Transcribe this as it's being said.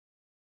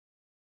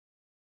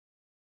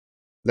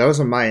There was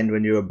a mind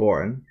when you were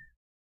born,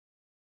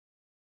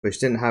 which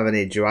didn't have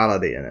any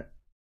duality in it.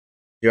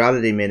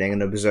 Duality meaning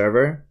an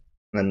observer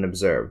and an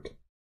observed.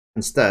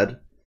 Instead,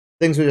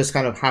 things were just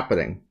kind of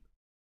happening.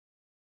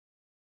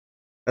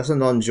 That's a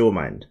non-dual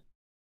mind,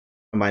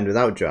 a mind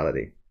without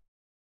duality.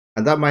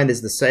 And that mind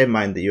is the same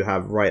mind that you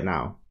have right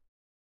now.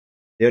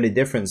 The only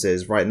difference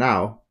is, right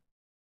now,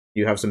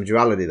 you have some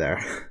duality there.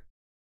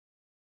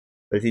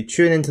 But if you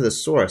tune into the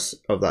source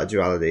of that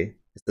duality,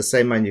 it's the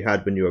same mind you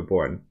had when you were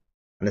born.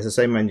 And it's the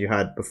same mind you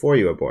had before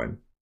you were born.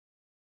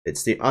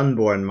 It's the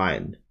unborn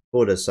mind,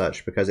 called as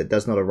such because it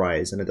does not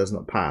arise and it does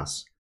not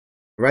pass.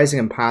 Arising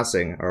and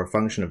passing are a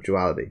function of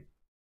duality.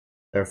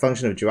 They're a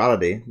function of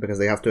duality because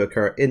they have to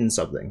occur in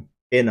something,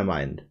 in a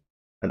mind.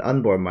 An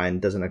unborn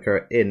mind doesn't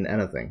occur in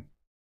anything.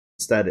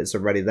 Instead, it's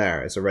already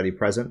there, it's already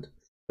present,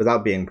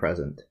 without being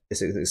present.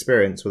 It's an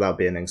experience without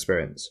being an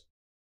experience.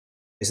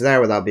 It's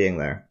there without being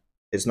there.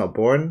 It's not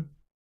born,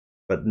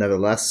 but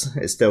nevertheless,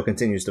 it still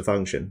continues to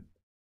function.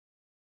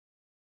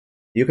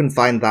 You can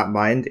find that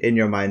mind in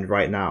your mind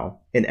right now,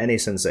 in any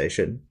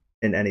sensation,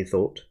 in any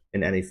thought,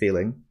 in any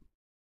feeling,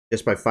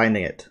 just by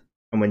finding it.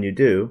 And when you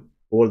do,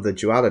 all of the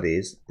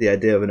dualities, the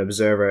idea of an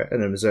observer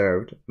and an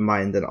observed,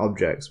 mind and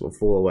objects will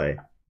fall away.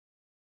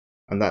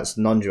 And that's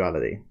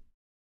non-duality.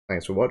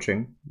 Thanks for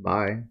watching.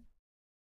 Bye.